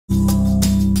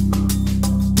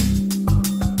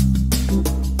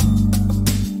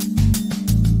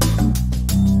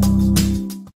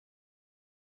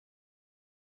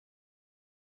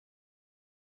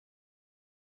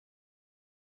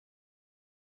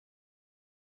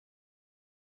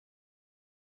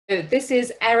This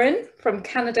is Erin from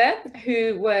Canada,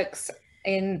 who works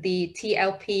in the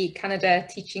TLP Canada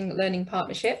Teaching Learning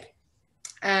Partnership.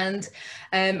 And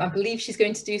I believe she's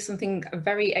going to do something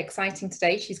very exciting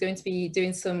today. She's going to be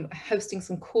hosting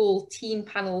some cool teen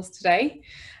panels today.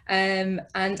 And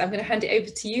I'm going to hand it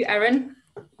over to you, Erin.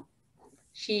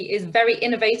 She is very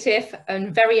innovative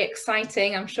and very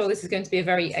exciting. I'm sure this is going to be a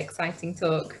very exciting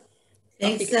talk.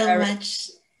 Thanks so much,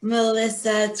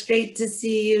 Melissa. It's great to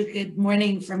see you. Good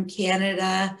morning from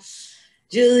Canada.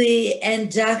 Julie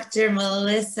and Dr.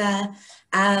 Melissa.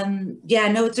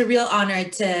 It's a real honor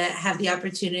to have the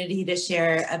opportunity to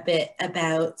share a bit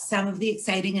about some of the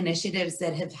exciting initiatives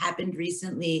that have happened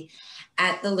recently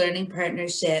at the Learning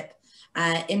Partnership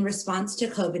in response to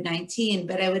COVID-19.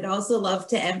 But I would also love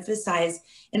to emphasize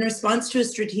in response to a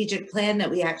strategic plan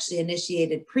that we actually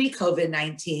initiated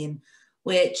pre-COVID-19,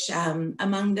 which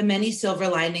among the many silver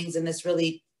linings in this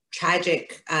really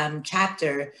tragic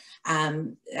chapter,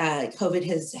 COVID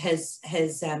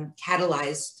has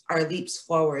catalyzed our leaps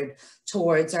forward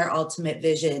towards our ultimate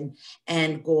vision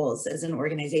and goals as an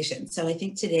organization. So I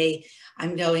think today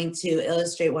I'm going to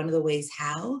illustrate one of the ways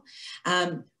how.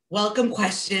 Welcome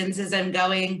questions as I'm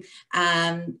going.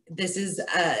 This is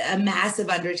a massive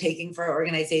undertaking for our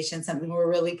organization, something we're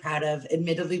really proud of.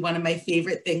 Admittedly, one of my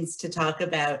favorite things to talk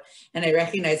about, and I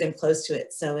recognize I'm close to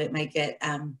it, so it might get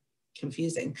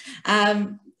confusing.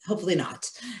 Hopefully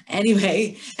not.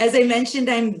 Anyway, as I mentioned,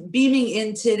 I'm beaming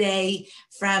in today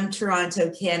from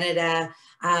Toronto, Canada,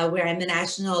 where I'm the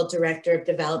National Director of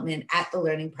Development at the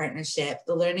Learning Partnership.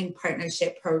 The Learning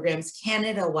Partnership programs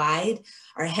Canada-wide.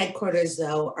 Our headquarters,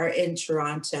 though, are in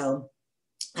Toronto.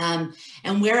 And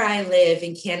where I live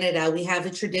in Canada, we have a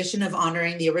tradition of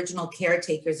honoring the original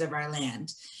caretakers of our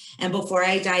land. And before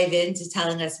I dive into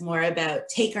telling us more about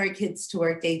Take Our Kids to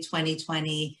Work Day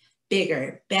 2020,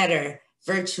 bigger, better,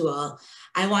 virtual,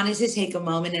 I wanted to take a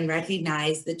moment and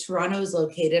recognize that Toronto is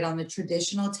located on the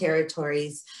traditional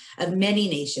territories of many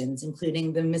nations,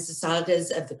 including the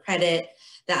Mississaugas of the Credit,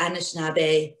 the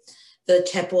Anishinaabe, the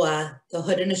Chippewa, the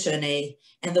Haudenosaunee,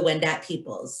 and the Wendat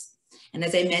peoples. And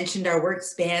as I mentioned, our work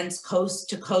spans coast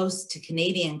to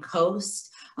Canadian coast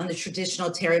on the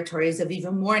traditional territories of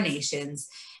even more nations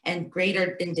and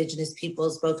greater Indigenous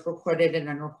peoples, both recorded and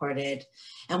unrecorded.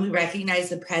 And we recognize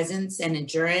the presence and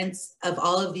endurance of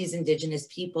all of these Indigenous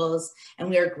peoples, and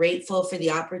we are grateful for the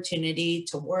opportunity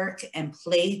to work and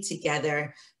play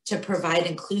together to provide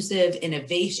inclusive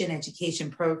innovation education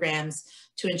programs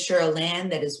to ensure a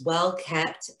land that is well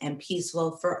kept and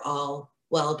peaceful for all,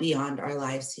 well beyond our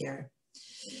lives here.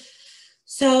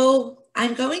 So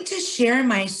I'm going to share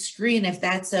my screen, if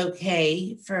that's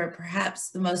okay, for perhaps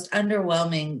the most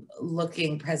underwhelming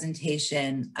looking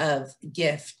presentation of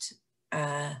GIFT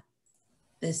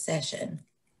this session.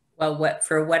 Well,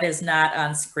 what is not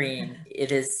on screen,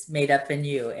 it is made up in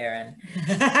you, Erin.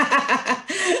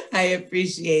 I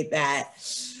appreciate that.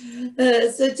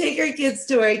 So Take Our Kids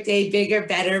to Work Day, bigger,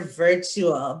 better,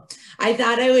 virtual. I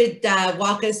thought I would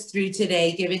walk us through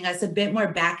today, giving us a bit more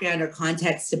background or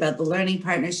context about the Learning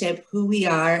Partnership, who we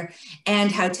are,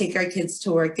 and how Take Our Kids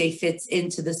to Work Day fits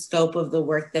into the scope of the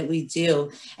work that we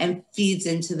do and feeds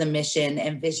into the mission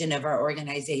and vision of our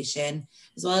organization,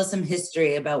 as well as some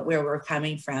history about where we're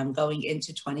coming from going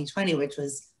into 2020, which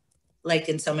was, like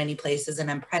in so many places, an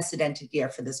unprecedented year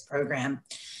for this program.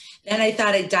 Then I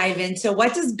thought I'd dive into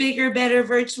what does bigger, better,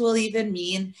 virtual even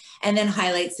mean, and then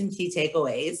highlight some key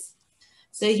takeaways.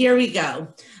 So here we go.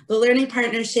 The Learning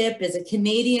Partnership is a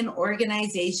Canadian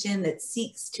organization that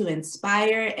seeks to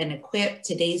inspire and equip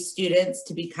today's students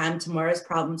to become tomorrow's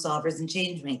problem solvers and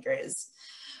change makers.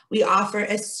 We offer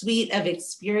a suite of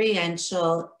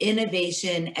experiential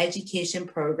innovation education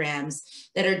programs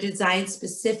that are designed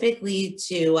specifically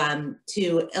to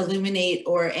illuminate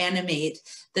or animate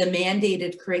the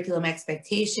mandated curriculum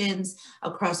expectations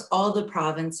across all the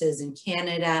provinces in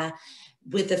Canada,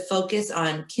 with a focus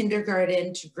on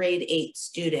kindergarten to grade 8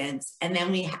 students. And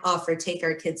then we offer Take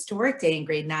Our Kids to Work Day in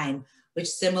grade 9, which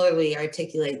similarly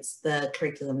articulates the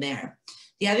curriculum there.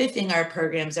 The other thing our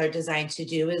programs are designed to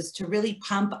do is to really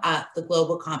pump up the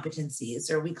global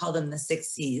competencies, or we call them the 6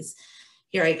 C's.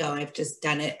 Here I go, I've just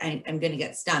done it. I'm gonna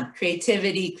get stumped.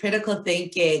 Creativity, critical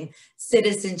thinking,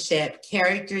 citizenship,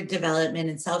 character development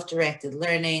and self-directed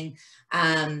learning,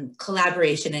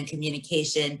 collaboration and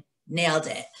communication. Nailed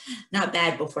it. Not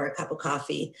bad before a cup of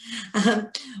coffee.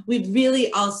 We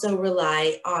really also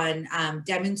rely on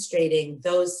demonstrating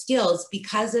those skills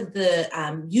because of the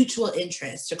mutual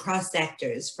interest across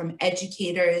sectors, from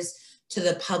educators to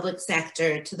the public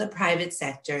sector, to the private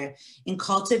sector, in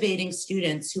cultivating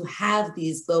students who have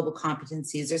these global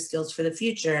competencies or skills for the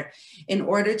future in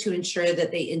order to ensure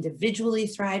that they individually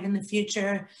thrive in the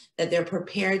future, that they're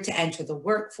prepared to enter the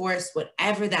workforce,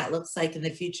 whatever that looks like in the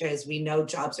future. As we know,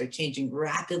 jobs are changing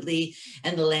rapidly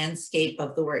and the landscape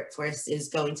of the workforce is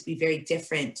going to be very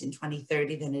different in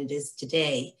 2030 than it is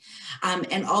today.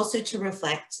 And also to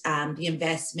reflect the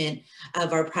investment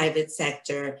of our private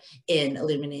sector in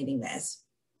illuminating this.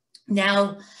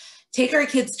 Now, Take Our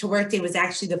Kids to Work Day was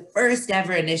actually the first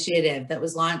ever initiative that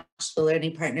was launched, the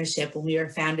Learning Partnership, when we were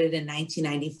founded in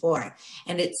 1994.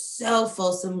 And it so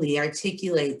fulsomely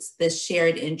articulates the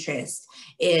shared interest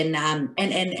in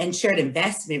and shared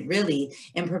investment really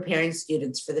in preparing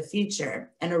students for the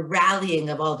future, and a rallying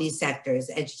of all these sectors: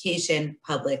 education,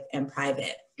 public, and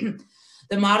private.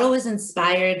 The model was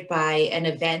inspired by an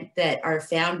event that our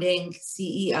founding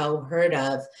CEO heard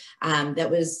of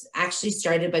that was actually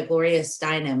started by Gloria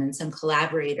Steinem and some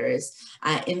collaborators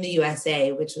in the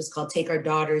USA, which was called Take Our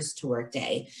Daughters to Work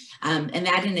Day. And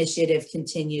that initiative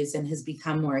continues and has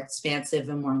become more expansive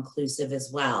and more inclusive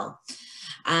as well.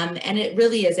 And it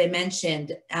really, as I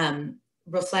mentioned,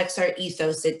 reflects our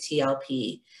ethos at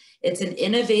TLP. It's an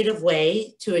innovative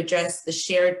way to address the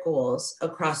shared goals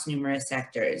across numerous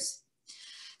sectors.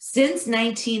 Since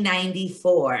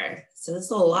 1994, so this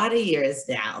is a lot of years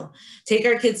now, Take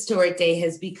Our Kids to Work Day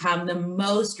has become the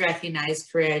most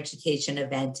recognized career education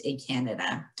event in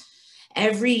Canada.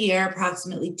 Every year,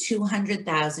 approximately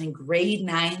 200,000 grade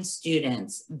 9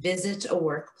 students visit a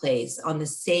workplace on the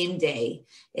same day.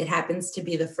 It happens to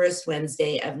be the first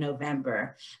Wednesday of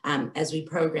November as we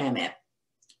program it.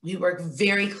 We work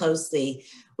very closely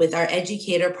with our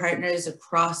educator partners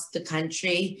across the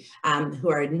country who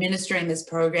are administering this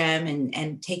program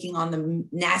and taking on the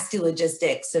nasty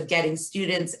logistics of getting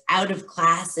students out of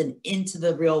class and into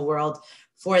the real world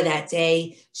for that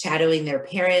day, shadowing their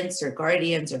parents or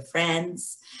guardians or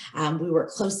friends. We work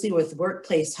closely with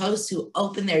workplace hosts who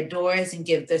open their doors and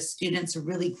give the students a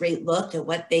really great look at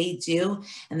what they do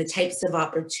and the types of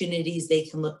opportunities they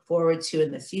can look forward to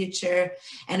in the future.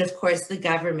 And of course, the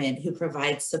government who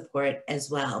provides support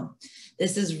as well.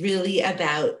 This is really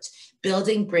about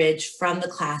building bridge from the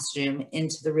classroom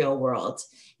into the real world.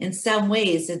 In some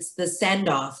ways, it's the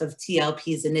send-off of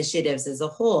TLP's initiatives as a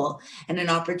whole and an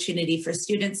opportunity for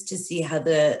students to see how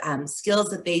the skills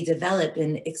that they develop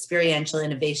in experiential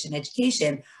innovation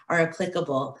education are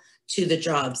applicable to the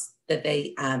jobs that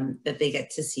they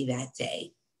get to see that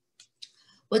day.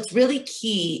 What's really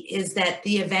key is that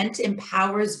the event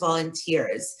empowers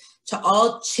volunteers to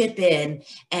all chip in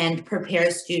and prepare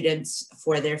students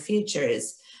for their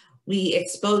futures. We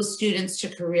expose students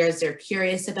to careers they're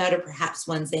curious about or perhaps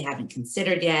ones they haven't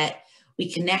considered yet.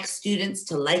 We connect students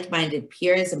to like-minded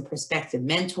peers and prospective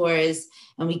mentors,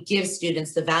 and we give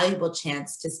students the valuable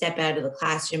chance to step out of the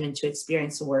classroom and to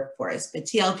experience the workforce. But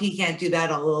TLP can't do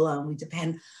that all alone. We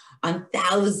depend on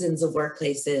thousands of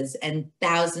workplaces and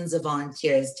thousands of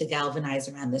volunteers to galvanize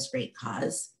around this great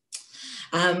cause.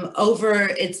 Over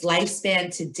its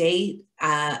lifespan to date,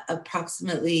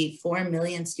 approximately 4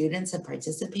 million students have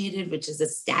participated, which is a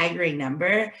staggering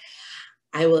number.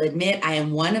 I will admit I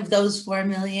am one of those 4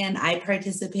 million. I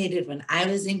participated when I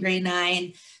was in grade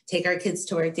 9. Take Our Kids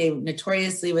to Work Day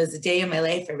notoriously was a day in my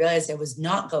life I realized I was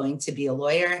not going to be a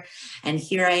lawyer. And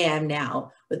here I am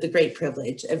now with the great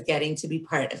privilege of getting to be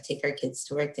part of Take Our Kids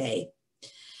to Work Day.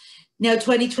 Now,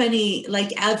 2020,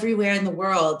 like everywhere in the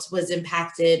world, was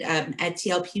impacted. At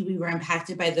TLP, we were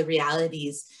impacted by the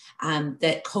realities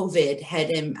that COVID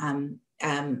had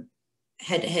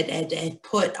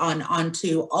put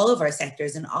onto all of our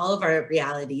sectors and all of our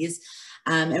realities.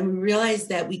 And we realized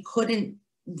that we couldn't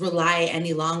rely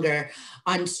any longer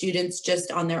on students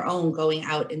just on their own going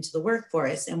out into the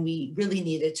workforce. And we really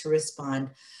needed to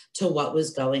respond to what was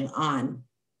going on.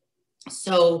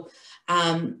 So,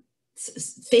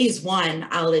 phase one,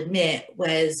 I'll admit,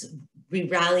 was we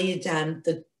rallied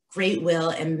the great will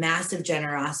and massive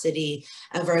generosity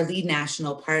of our lead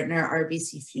national partner,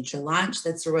 RBC Future Launch.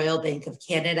 That's the Royal Bank of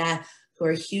Canada, who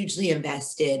are hugely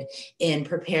invested in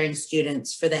preparing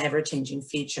students for the ever-changing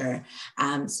future.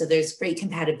 So there's great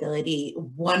compatibility,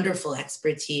 wonderful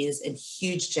expertise, and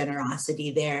huge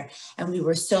generosity there. And we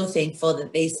were so thankful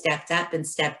that they stepped up and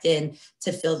stepped in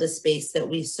to fill the space that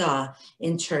we saw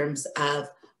in terms of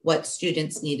what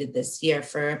students needed this year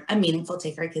for a meaningful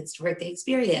Take Our Kids to Work Day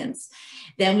experience.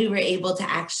 Then we were able to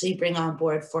actually bring on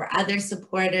board 4 other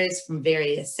supporters from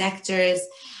various sectors.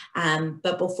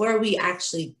 But before we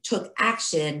actually took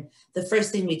action, the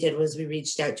first thing we did was we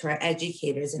reached out to our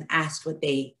educators and asked what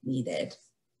they needed.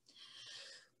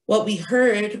 What we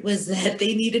heard was that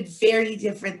they needed very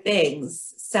different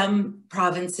things. Some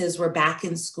provinces were back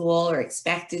in school or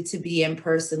expected to be in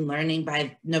person learning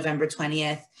by November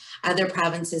 20th. Other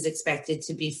provinces expected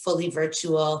to be fully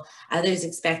virtual. Others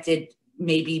expected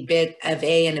maybe a bit of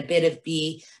A and a bit of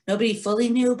B. Nobody fully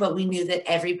knew, but we knew that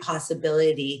every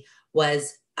possibility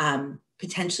was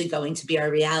potentially going to be our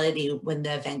reality when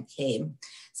the event came.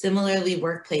 Similarly,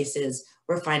 workplaces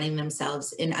were finding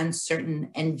themselves in uncertain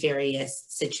and various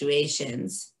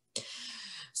situations.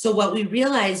 So what we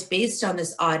realized based on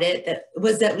this audit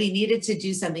was that we needed to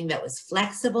do something that was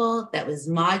flexible, that was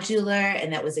modular,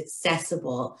 and that was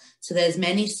accessible so that as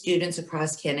many students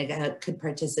across Canada could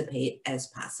participate as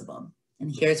possible.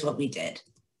 And here's what we did.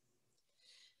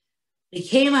 We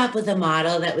came up with a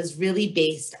model that was really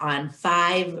based on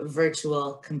 5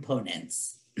 virtual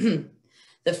components.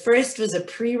 The first was a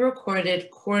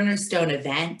pre-recorded cornerstone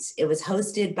event. It was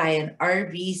hosted by an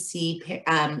RBC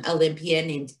Olympian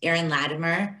named Erin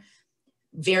Schachter.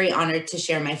 Very honored to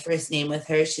share my first name with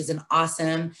her. She's an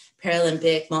awesome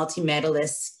Paralympic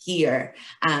multi-medalist skier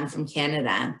from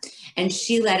Canada. And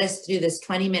she led us through this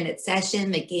 20-minute session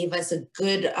that gave us a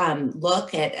good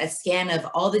look at a scan of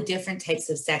all the different types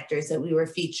of sectors that we were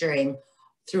featuring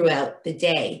throughout the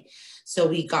day. So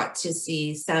we got to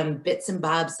see some bits and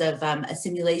bobs of a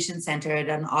simulation center at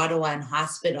an Ottawa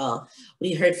hospital.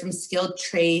 We heard from skilled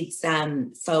trades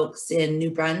folks in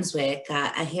New Brunswick,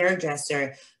 a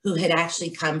hairdresser who had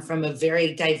actually come from a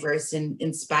very diverse and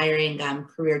inspiring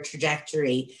career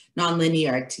trajectory,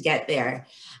 nonlinear to get there.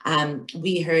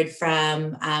 We heard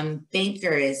from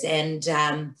bankers and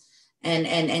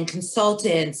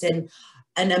consultants and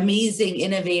an amazing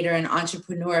innovator and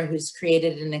entrepreneur who's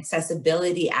created an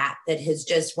accessibility app that has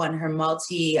just won her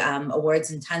multi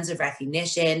awards and tons of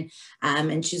recognition.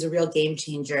 And she's a real game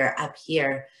changer up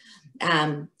here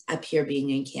being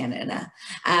in Canada.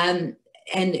 And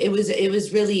it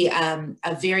was really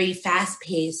a very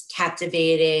fast-paced,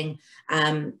 captivating,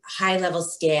 high-level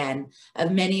scan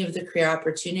of many of the career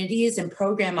opportunities and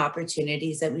program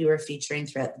opportunities that we were featuring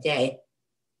throughout the day.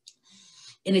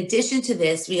 In addition to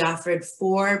this, we offered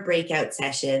 4 breakout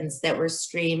sessions that were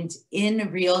streamed in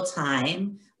real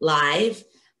time, live,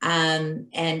 and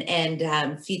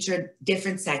featured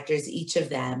different sectors, each of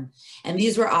them. And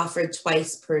these were offered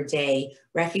twice per day,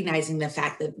 recognizing the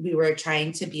fact that we were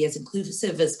trying to be as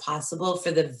inclusive as possible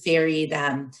for the varied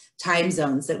time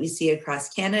zones that we see across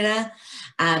Canada.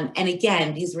 And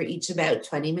again, these were each about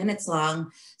 20 minutes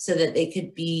long so that they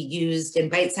could be used in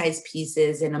bite-sized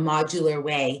pieces in a modular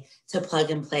way to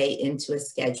plug and play into a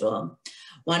schedule.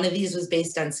 One of these was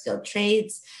based on skilled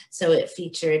trades. So it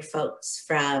featured folks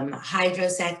from hydro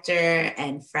sector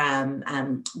and from,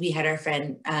 we had our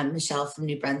friend Michelle from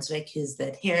New Brunswick, who's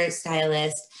the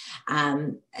hairstylist,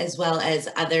 as well as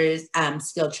other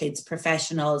skilled trades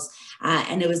professionals.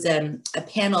 And it was a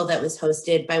panel that was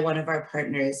hosted by one of our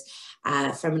partners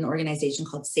from an organization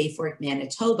called Safe Work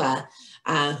Manitoba,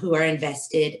 who are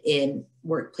invested in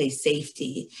workplace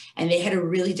safety. And they had a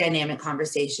really dynamic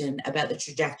conversation about the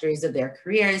trajectories of their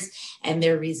careers and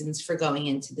their reasons for going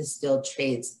into the skilled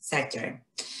trades sector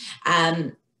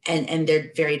and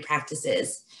their varied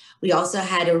practices. We also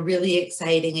had a really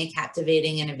exciting and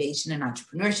captivating innovation and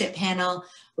entrepreneurship panel,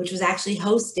 which was actually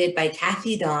hosted by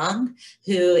Kathy Dong,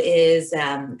 who is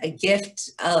a gift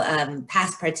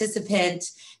past participant.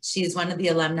 She's one of the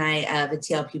alumni of a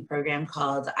TLP program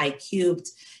called iCubed.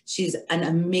 She's an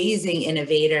amazing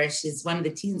innovator. She's one of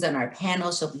the teens on our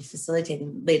panel. She'll be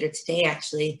facilitating later today,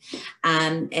 actually.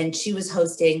 And she was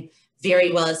hosting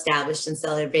very well-established and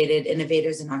celebrated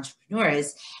innovators and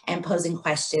entrepreneurs and posing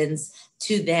questions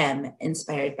to them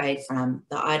inspired from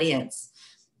the audience.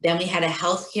 Then we had a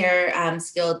healthcare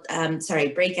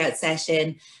breakout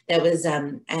session that was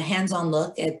a hands-on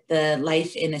look at the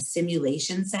life in a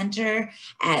simulation center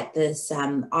at this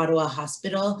Ottawa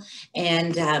hospital.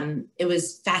 And it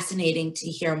was fascinating to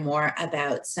hear more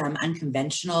about some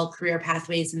unconventional career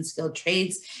pathways in skilled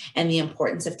trades and the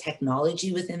importance of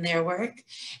technology within their work.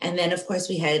 And then of course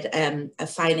we had a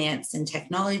finance and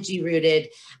technology rooted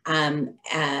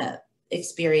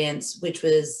experience, which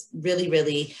was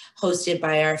really hosted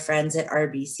by our friends at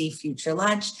RBC Future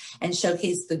Launch and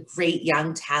showcased the great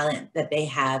young talent that they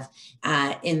have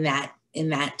in that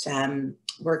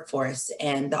workforce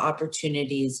and the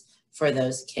opportunities for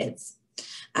those kids.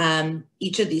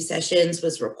 Each of these sessions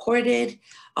was recorded.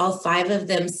 All 5 of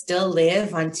them still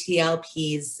live on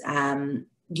TLP's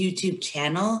YouTube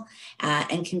channel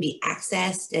and can be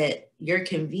accessed at your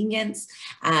convenience,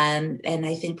 and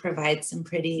I think provides some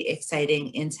pretty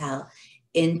exciting intel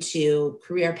into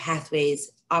career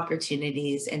pathways,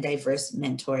 opportunities, and diverse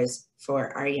mentors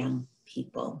for our young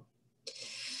people.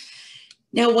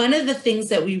 Now, one of the things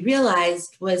that we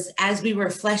realized was as we were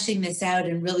fleshing this out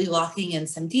and really locking in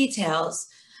some details,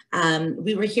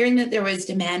 we were hearing that there was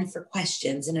demand for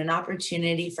questions and an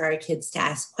opportunity for our kids to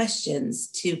ask questions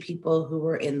to people who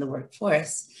were in the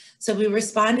workforce. So we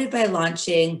responded by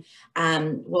launching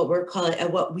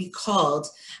what we called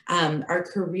our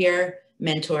Career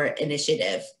Mentor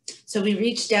Initiative. So we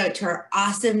reached out to our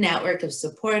awesome network of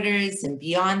supporters, and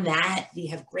beyond that, we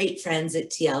have great friends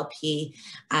at TLP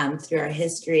through our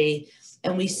history.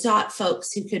 And we sought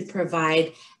folks who could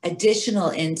provide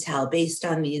additional intel based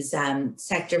on these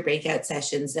sector breakout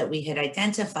sessions that we had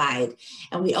identified.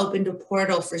 And we opened a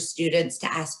portal for students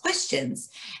to ask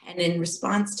questions. And in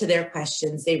response to their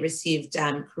questions, they received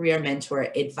career mentor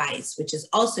advice, which is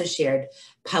also shared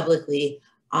publicly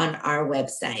on our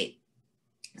website.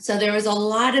 So there was a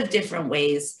lot of different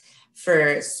ways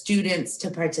for students to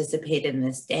participate in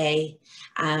this day,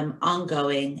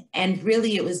 ongoing, and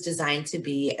really it was designed to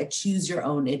be a choose your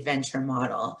own adventure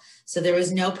model. So there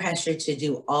was no pressure to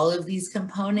do all of these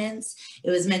components.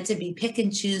 It was meant to be pick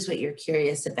and choose what you're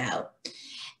curious about.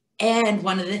 And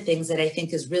one of the things that I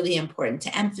think is really important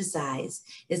to emphasize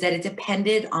is that it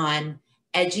depended on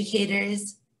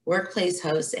educators, workplace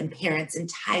hosts, and parents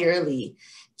entirely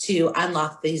to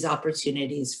unlock these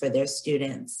opportunities for their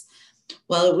students.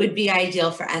 While it would be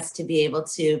ideal for us to be able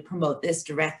to promote this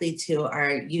directly to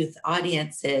our youth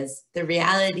audiences, the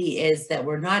reality is that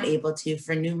we're not able to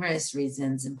for numerous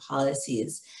reasons and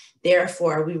policies.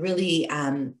 Therefore, we really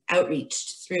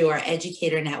outreached through our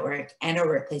educator network and our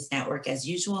workplace network as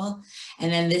usual.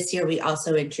 And then this year, we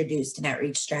also introduced an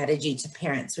outreach strategy to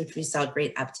parents, which we saw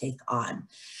great uptake on.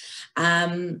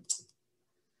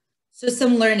 So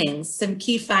some learnings, some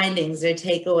key findings or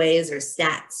takeaways or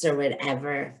stats or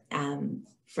whatever.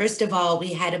 First of all,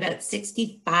 we had about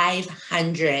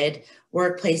 6,500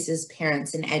 workplaces,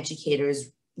 parents, and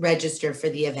educators register for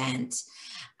the event.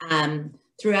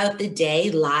 Throughout the day,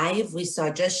 live, we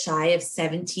saw just shy of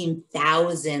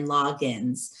 17,000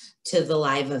 logins to the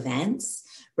live events,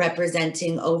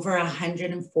 representing over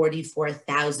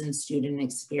 144,000 student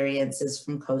experiences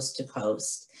from coast to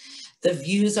coast. The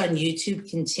views on YouTube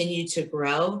continue to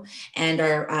grow and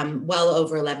are well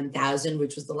over 11,000,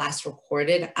 which was the last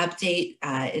recorded update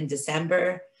in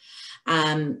December.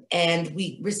 And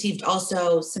we received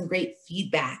also some great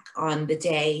feedback on the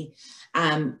day.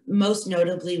 Most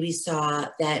notably, we saw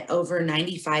that over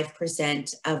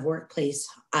 95% of workplace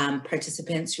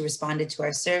participants who responded to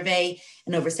our survey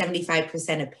and over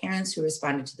 75% of parents who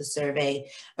responded to the survey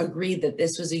agreed that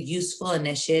this was a useful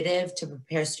initiative to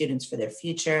prepare students for their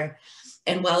future.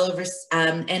 And well over,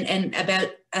 and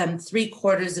about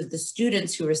 3/4 of the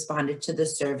students who responded to the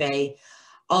survey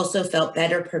also felt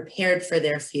better prepared for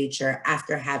their future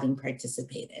after having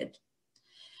participated.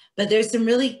 But there's some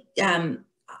really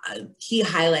key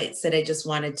highlights that I just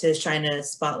wanted to shine a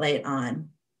spotlight on.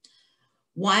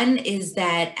 One is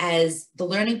that as the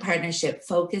Learning Partnership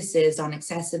focuses on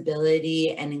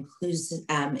accessibility and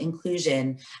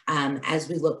inclusion as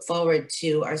we look forward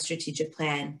to our strategic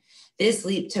plan, this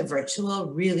leap to virtual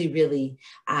really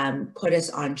put us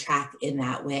on track in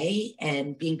that way,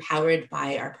 and being powered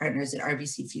by our partners at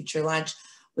RBC Future Launch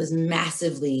was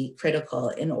massively critical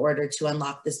in order to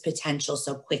unlock this potential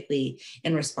so quickly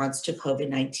in response to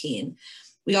COVID-19.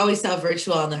 We always saw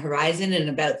virtual on the horizon in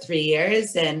about 3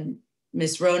 years, and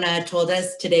Ms. Rona told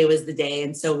us today was the day,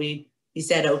 and so we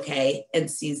said okay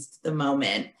and seized the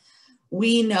moment.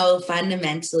 We know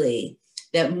fundamentally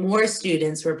that more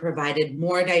students were provided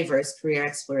more diverse career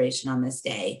exploration on this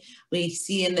day. We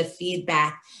see in the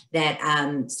feedback that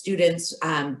students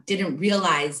didn't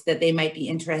realize that they might be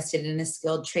interested in a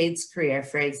skilled trades career,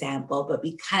 for example, but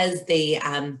because they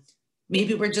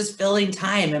maybe were just filling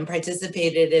time and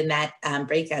participated in that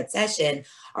breakout session,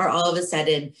 are all of a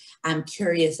sudden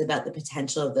curious about the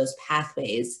potential of those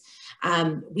pathways.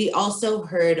 We also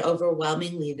heard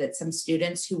overwhelmingly that some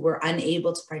students who were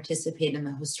unable to participate in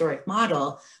the historic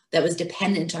model that was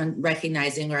dependent on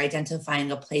recognizing or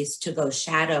identifying a place to go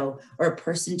shadow or a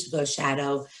person to go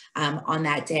shadow on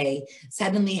that day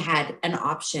suddenly had an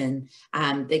option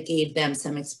that gave them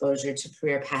some exposure to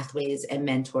career pathways and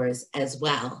mentors as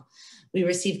well. We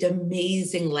received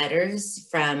amazing letters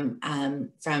from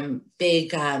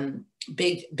big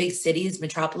cities,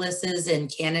 metropolises in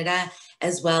Canada,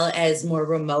 as well as more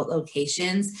remote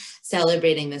locations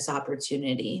celebrating this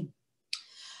opportunity.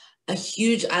 A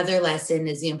huge other lesson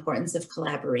is the importance of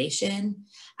collaboration.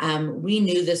 We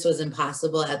knew this was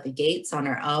impossible at the gates on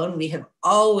our own. We have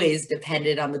always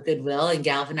depended on the goodwill and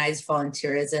galvanized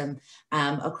volunteerism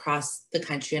across the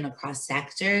country and across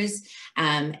sectors.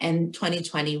 And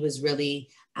 2020 was really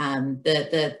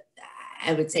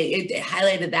I would say it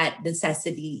highlighted that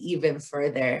necessity even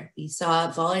further. We saw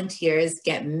volunteers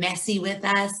get messy with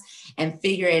us and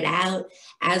figure it out.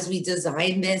 As we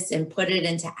designed this and put it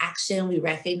into action, we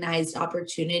recognized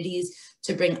opportunities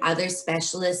to bring other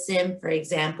specialists in. For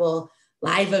example,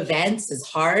 live events is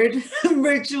hard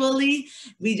virtually.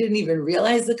 We didn't even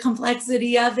realize the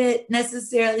complexity of it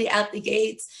necessarily out the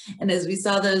gates. And as we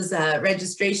saw those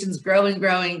registrations grow and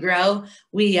grow and grow,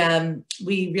 we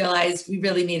realized we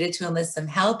really needed to enlist some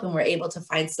help, and we're able to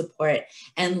find support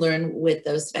and learn with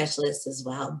those specialists as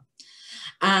well.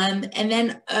 And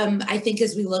then I think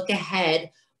as we look ahead,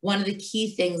 one of the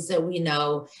key things that we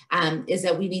know is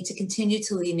that we need to continue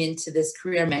to lean into this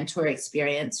career mentor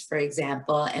experience, for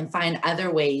example, and find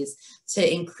other ways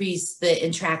to increase the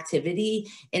interactivity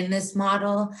in this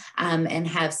model, and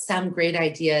have some great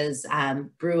ideas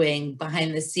brewing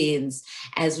behind the scenes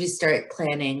as we start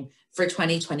planning for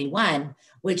 2021,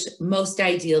 which most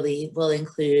ideally will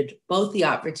include both the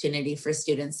opportunity for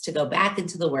students to go back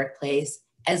into the workplace,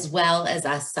 as well as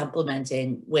us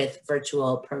supplementing with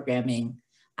virtual programming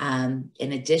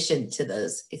in addition to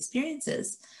those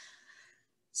experiences.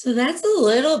 So that's a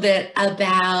little bit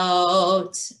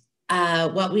about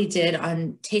what we did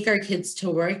on Take Our Kids to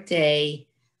Work Day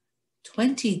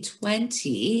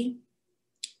 2020.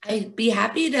 I'd be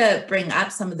happy to bring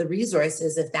up some of the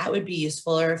resources if that would be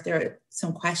useful, or if there are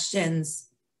some questions.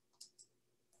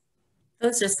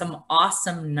 Those are some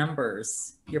awesome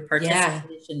numbers. Your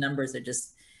participation numbers are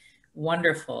just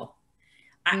wonderful.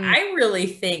 I really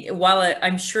think, while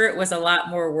I'm sure it was a lot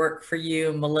more work for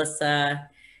you, Melissa,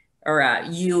 or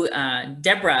you,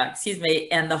 Deborah, excuse me,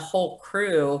 and the whole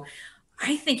crew,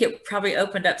 I think it probably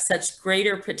opened up such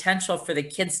greater potential for the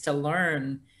kids to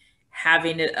learn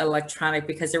having it electronic,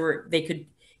 because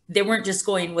they weren't just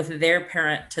going with their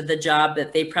parent to the job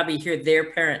that they probably hear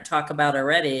their parent talk about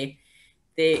already.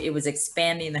 It was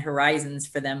expanding the horizons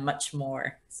for them much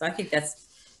more. So I think that's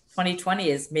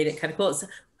 2020 has made it kind of cool. So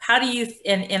how do you,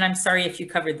 and I'm sorry if you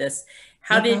covered this,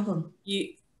 how do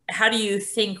you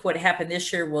think what happened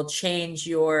this year will change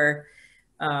your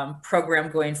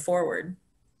program going forward?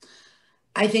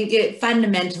 I think it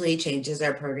fundamentally changes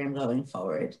our program going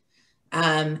forward.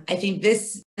 I think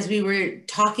this, as we were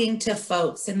talking to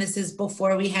folks, and this is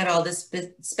before we had all the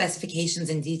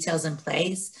specifications and details in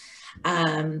place,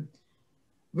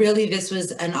 really this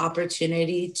was an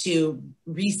opportunity to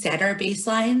reset our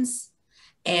baselines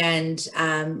and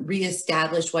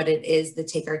reestablish what it is that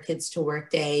Take Our Kids to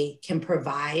Work Day can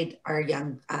provide our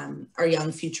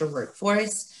young future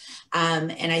workforce.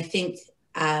 And I think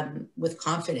with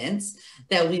confidence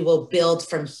that we will build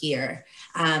from here.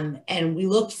 And we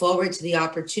look forward to the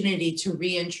opportunity to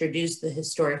reintroduce the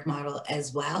historic model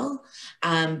as well.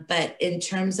 But in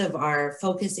terms of our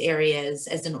focus areas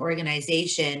as an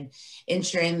organization,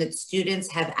 ensuring that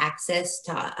students have access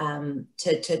to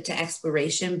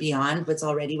exploration beyond what's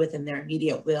already within their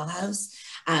immediate wheelhouse,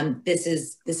 this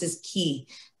is key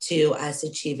to us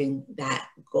achieving that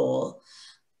goal.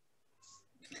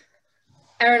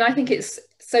 Erin, I think it's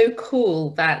so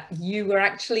cool that you were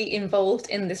actually involved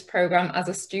in this program as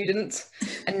a student,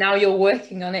 and now you're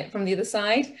working on it from the other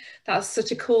side. That's such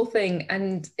a cool thing,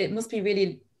 and it must be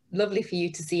really lovely for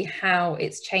you to see how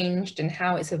it's changed and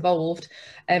how it's evolved,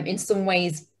 in some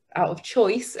ways out of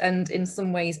choice and in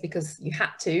some ways because you had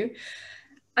to.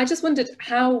 I just wondered,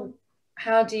 how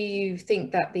do you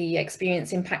think that the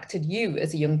experience impacted you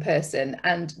as a young person,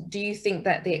 and do you think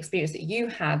that the experience that you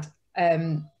had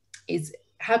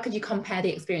how could you compare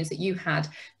the experience that you had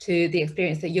to the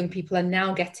experience that young people are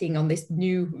now getting on this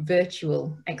new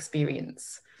virtual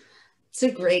experience? It's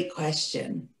a great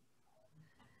question.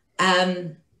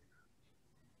 I'll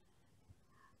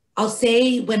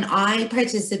say when I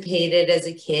participated as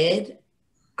a kid,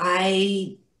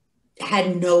 I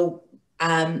had no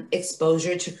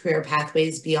exposure to career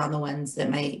pathways beyond the ones that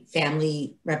my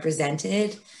family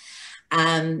represented.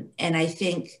 And I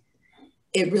think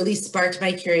it really sparked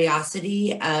my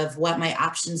curiosity of what my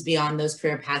options beyond those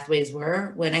career pathways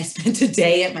were when I spent a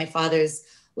day at my father's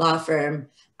law firm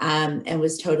and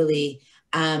was totally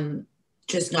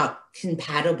just not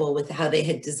compatible with how they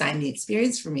had designed the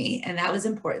experience for me. And that was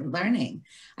important learning.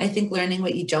 I think learning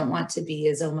what you don't want to be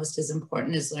is almost as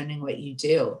important as learning what you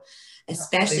do,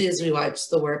 especially as we watch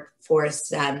the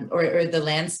workforce or the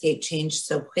landscape change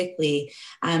so quickly,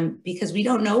 because we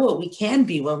don't know what we can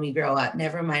be when we grow up,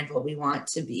 never mind what we want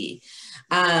to be.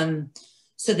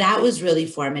 So that was really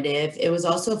formative. It was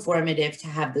also formative to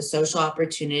have the social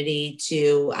opportunity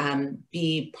to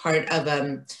be part of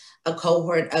a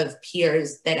cohort of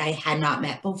peers that I had not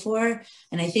met before.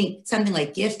 And I think something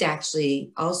like GIFT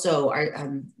actually also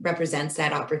represents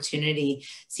that opportunity.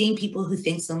 Seeing people who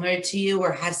think similar to you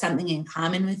or have something in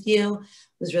common with you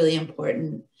was really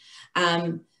important.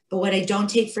 But what I don't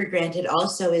take for granted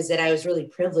also is that I was really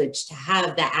privileged to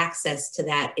have the access to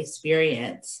that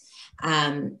experience.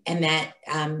 And that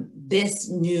this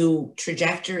new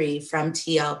trajectory from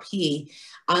TLP,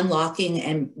 unlocking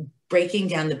and breaking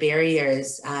down the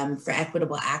barriers for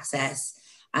equitable access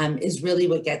is really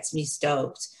what gets me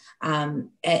stoked.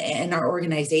 And our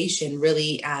organization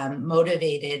really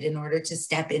motivated in order to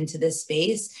step into this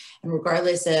space. And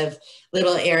regardless of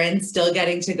little Erin still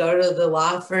getting to go to the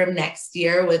law firm next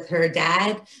year with her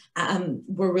dad,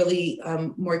 we're really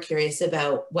more curious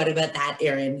about what about that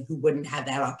Erin who wouldn't have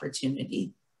that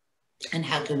opportunity, and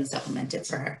how can we supplement it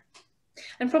for her?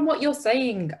 And from what you're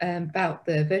saying about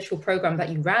the virtual program that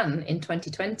you ran in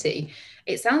 2020,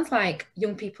 it sounds like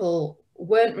young people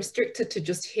weren't restricted to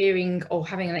just hearing or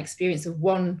having an experience of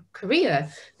one career.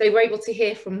 They were able to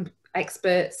hear from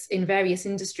experts in various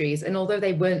industries, and although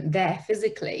they weren't there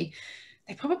physically,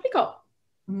 they probably got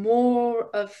more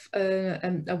of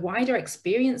a wider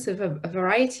experience of a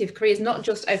variety of careers, not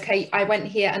just, okay, I went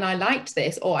here and I liked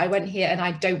this, or I went here and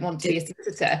I don't want to be a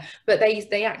solicitor, but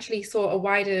they actually saw a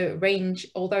wider range.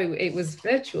 Although it was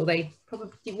virtual, they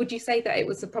probably, would you say that it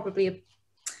was probably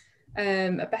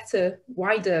a better,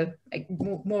 wider,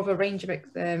 more of a range of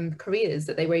careers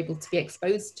that they were able to be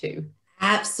exposed to?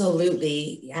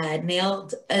 Absolutely.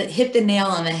 Hit the nail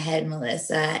on the head,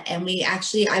 Melissa. And we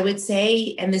actually, I would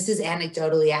say, and this is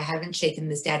anecdotally, I haven't shaken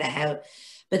this data out,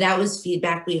 but that was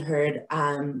feedback we heard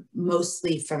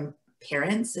mostly from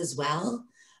parents as well,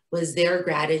 was their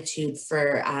gratitude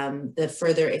for the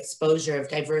further exposure of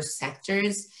diverse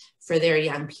sectors for their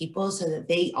young people, so that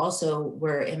they also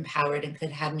were empowered and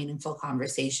could have meaningful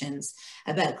conversations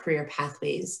about career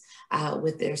pathways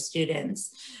with their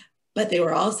students. But they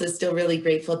were also still really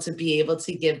grateful to be able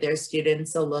to give their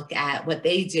students a look at what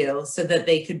they do so that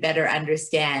they could better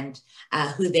understand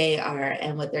who they are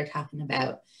and what they're talking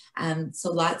about.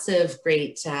 So lots of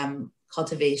great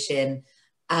cultivation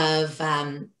of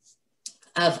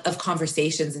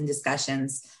conversations and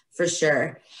discussions for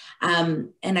sure.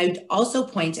 And I'd also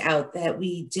point out that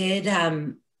we did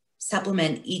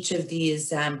supplement each of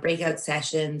these breakout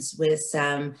sessions with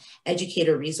some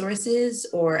educator resources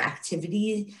or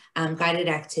guided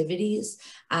activities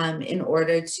in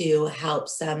order to help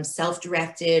some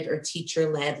self-directed or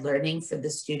teacher-led learning for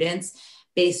the students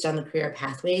based on the career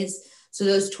pathways. So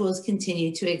those tools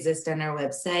continue to exist on our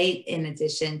website, in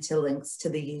addition to links to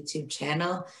the YouTube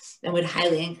channel. And would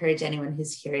highly encourage anyone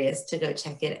who's curious to go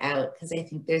check it out, because I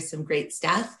think there's some great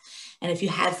stuff. And if you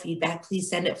have feedback, please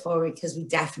send it forward, because we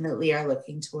definitely are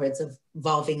looking towards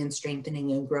evolving and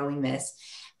strengthening and growing this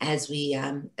as we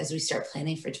start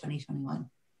planning for 2021.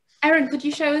 Erin, could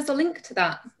you show us a link to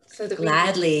that? So that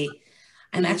Gladly.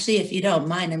 And actually, if you don't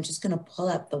mind, I'm just going to pull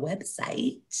up the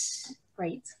website.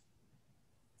 Great.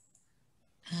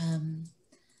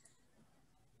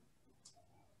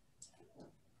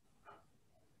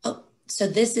 So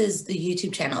this is the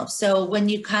YouTube channel. So when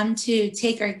you come to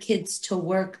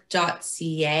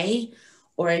takeourkidstowork.ca,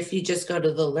 or if you just go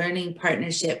to the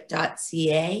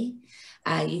learningpartnership.ca,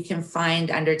 you can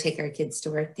find under Take Our Kids to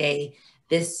Work Day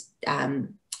this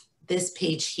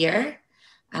page here.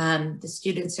 The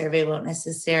student survey won't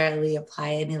necessarily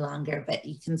apply any longer, but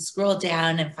you can scroll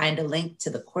down and find a link to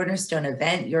the cornerstone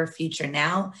event, Your Future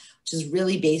Now, which is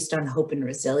really based on hope and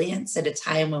resilience at a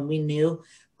time when we knew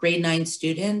grade 9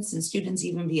 students and students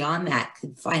even beyond that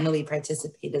could finally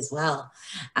participate as well.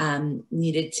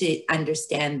 Needed to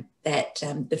understand that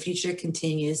the future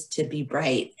continues to be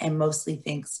bright, and mostly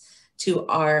thanks to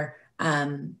our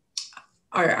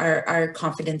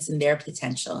confidence in their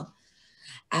potential.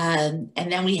 And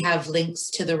then we have links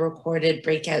to the recorded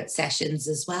breakout sessions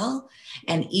as well.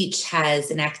 And each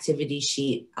has an activity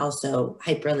sheet also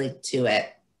hyperlinked to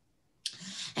it.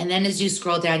 And then as you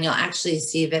scroll down, you'll actually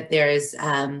see that there's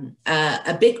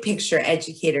a big picture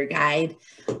educator guide,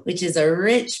 which is a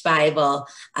rich Bible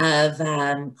of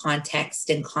context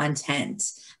and content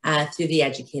through the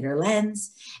educator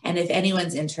lens. And if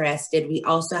anyone's interested, we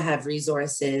also have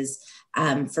resources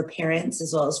for parents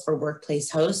as well as for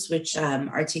workplace hosts, which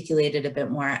articulated a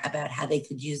bit more about how they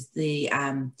could use the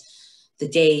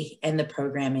day and the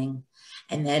programming.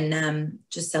 And then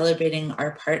just celebrating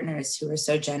our partners who were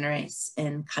so generous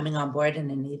in coming on board and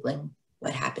enabling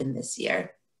what happened this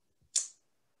year.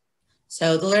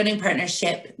 So the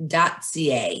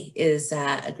learningpartnership.ca is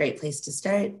a great place to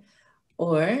start.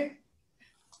 Or,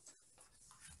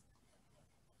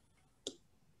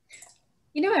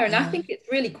 you know, Erin, I think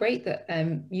it's really great that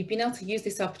you've been able to use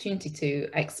this opportunity to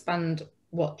expand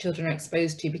what children are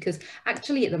exposed to, because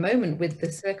actually at the moment, with the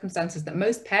circumstances that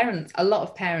most parents, a lot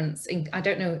of parents, I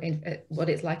don't know what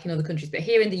it's like in other countries, but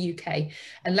here in the UK,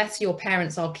 unless your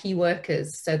parents are key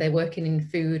workers, so they're working in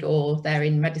food or they're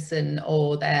in medicine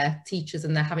or they're teachers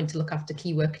and they're having to look after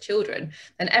key worker children,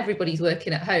 then everybody's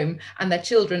working at home and their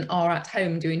children are at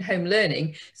home doing home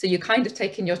learning. So you're kind of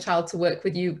taking your child to work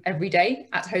with you every day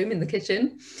at home in the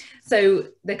kitchen. So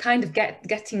they're kind of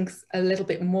getting a little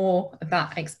bit more of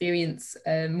that experience,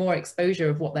 more exposure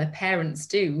of what their parents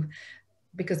do,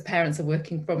 because parents are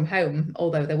working from home,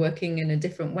 although they're working in a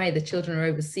different way. The children are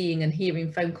overseeing and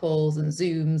hearing phone calls and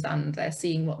Zooms, and they're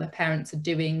seeing what their parents are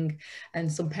doing.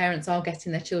 And some parents are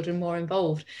getting their children more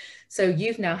involved. So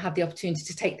you've now had the opportunity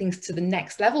to take things to the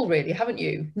next level, really, haven't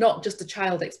you? Not just the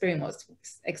child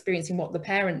experiencing what the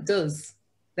parent does.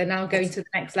 They're now going to the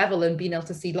next level and being able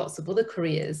to see lots of other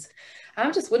careers.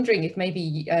 I'm just wondering if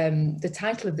maybe the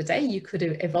title of the day, you could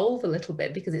evolve a little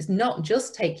bit, because it's not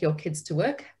just take your kids to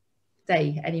work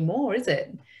day anymore, is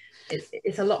it?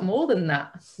 It's a lot more than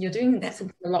that. You're doing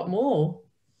something a lot more.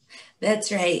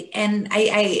 That's right. And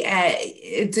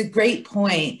it's a great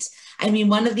point. I mean,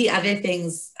 one of the other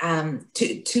things,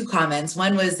 two comments.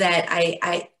 One was that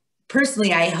I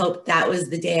personally, I hope that was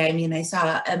the day. I mean, I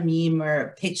saw a meme or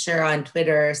a picture on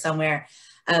Twitter or somewhere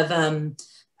of a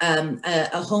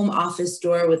home office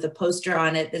door with a poster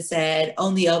on it that said,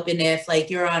 only open if like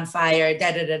you're on fire,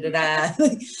 da da da da da.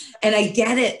 And I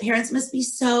get it. Parents must be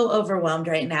so overwhelmed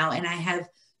right now. And I have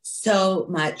so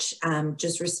much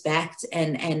just respect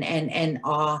and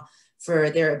awe for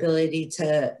their ability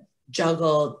to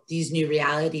juggle these new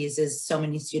realities, as so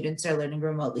many students are learning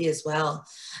remotely as well.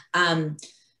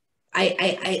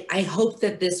 I hope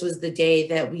that this was the day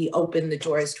that we opened the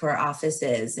doors to our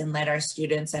offices and let our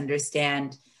students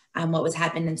understand what was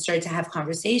happening and start to have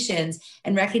conversations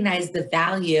and recognize the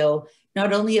value,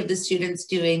 not only of the students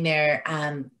doing their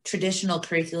traditional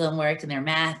curriculum work and their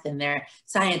math and their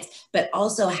science, but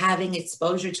also having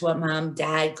exposure to what mom,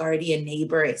 dad, guardian,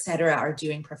 neighbor, et cetera, are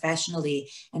doing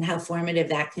professionally, and how formative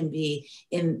that can be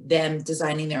in them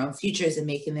designing their own futures and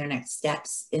making their next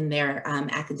steps in their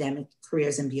academic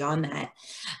careers and beyond that.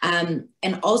 And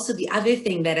also the other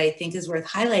thing that I think is worth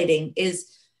highlighting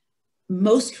is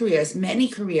most careers, many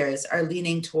careers are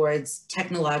leaning towards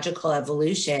technological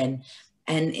evolution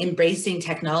and embracing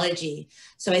technology.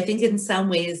 So I think in some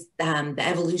ways, the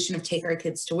evolution of Take Our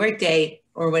Kids to Work Day,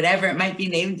 or whatever it might be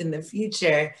named in the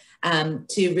future,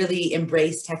 to really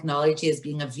embrace technology as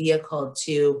being a vehicle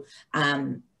to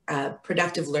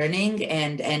productive learning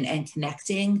and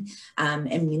connecting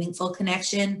and meaningful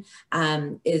connection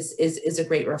is a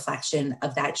great reflection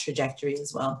of that trajectory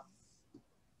as well.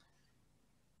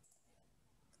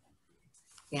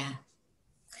 Yeah.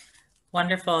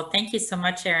 Wonderful. Thank you so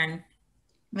much, Erin.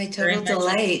 My total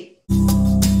delight.